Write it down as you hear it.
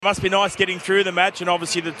Must be nice getting through the match, and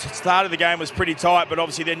obviously the start of the game was pretty tight, but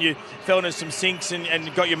obviously then you fell into some sinks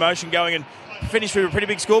and got your motion going and finished with a pretty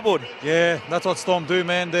big scoreboard. Yeah, that's what Storm do,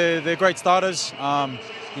 man. They're great starters.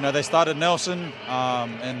 They started Nelson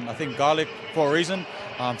and I think Garlic for a reason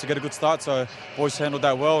to get a good start. So boys handled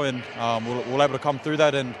that well, and we're able to come through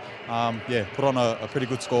that and put on a pretty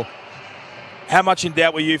good score. How much in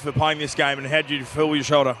doubt were you for playing this game, and how did you feel with your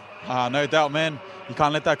shoulder? No doubt, man. You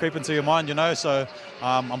can't let that creep into your mind, So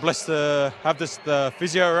I'm blessed to have the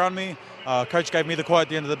physio around me. Coach gave me the call at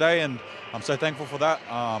the end of the day, and I'm so thankful for that.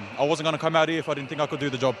 I wasn't going to come out here if I didn't think I could do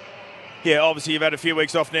the job. Yeah, obviously you've had a few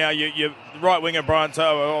weeks off now. Your right winger, Brian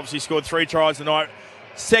Toa, obviously scored 3 tries tonight.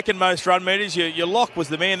 Second most run metres. Your lock was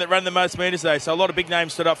the man that ran the most metres today, so a lot of big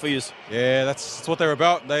names stood up for you. Yeah, that's what they're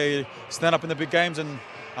about. They stand up in the big games, and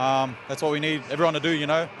that's what we need everyone to do,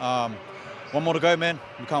 One more to go, man.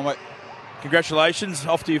 We can't wait. Congratulations.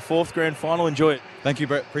 Off to your 4th grand final. Enjoy it. Thank you,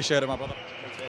 Brett. Appreciate it, my brother.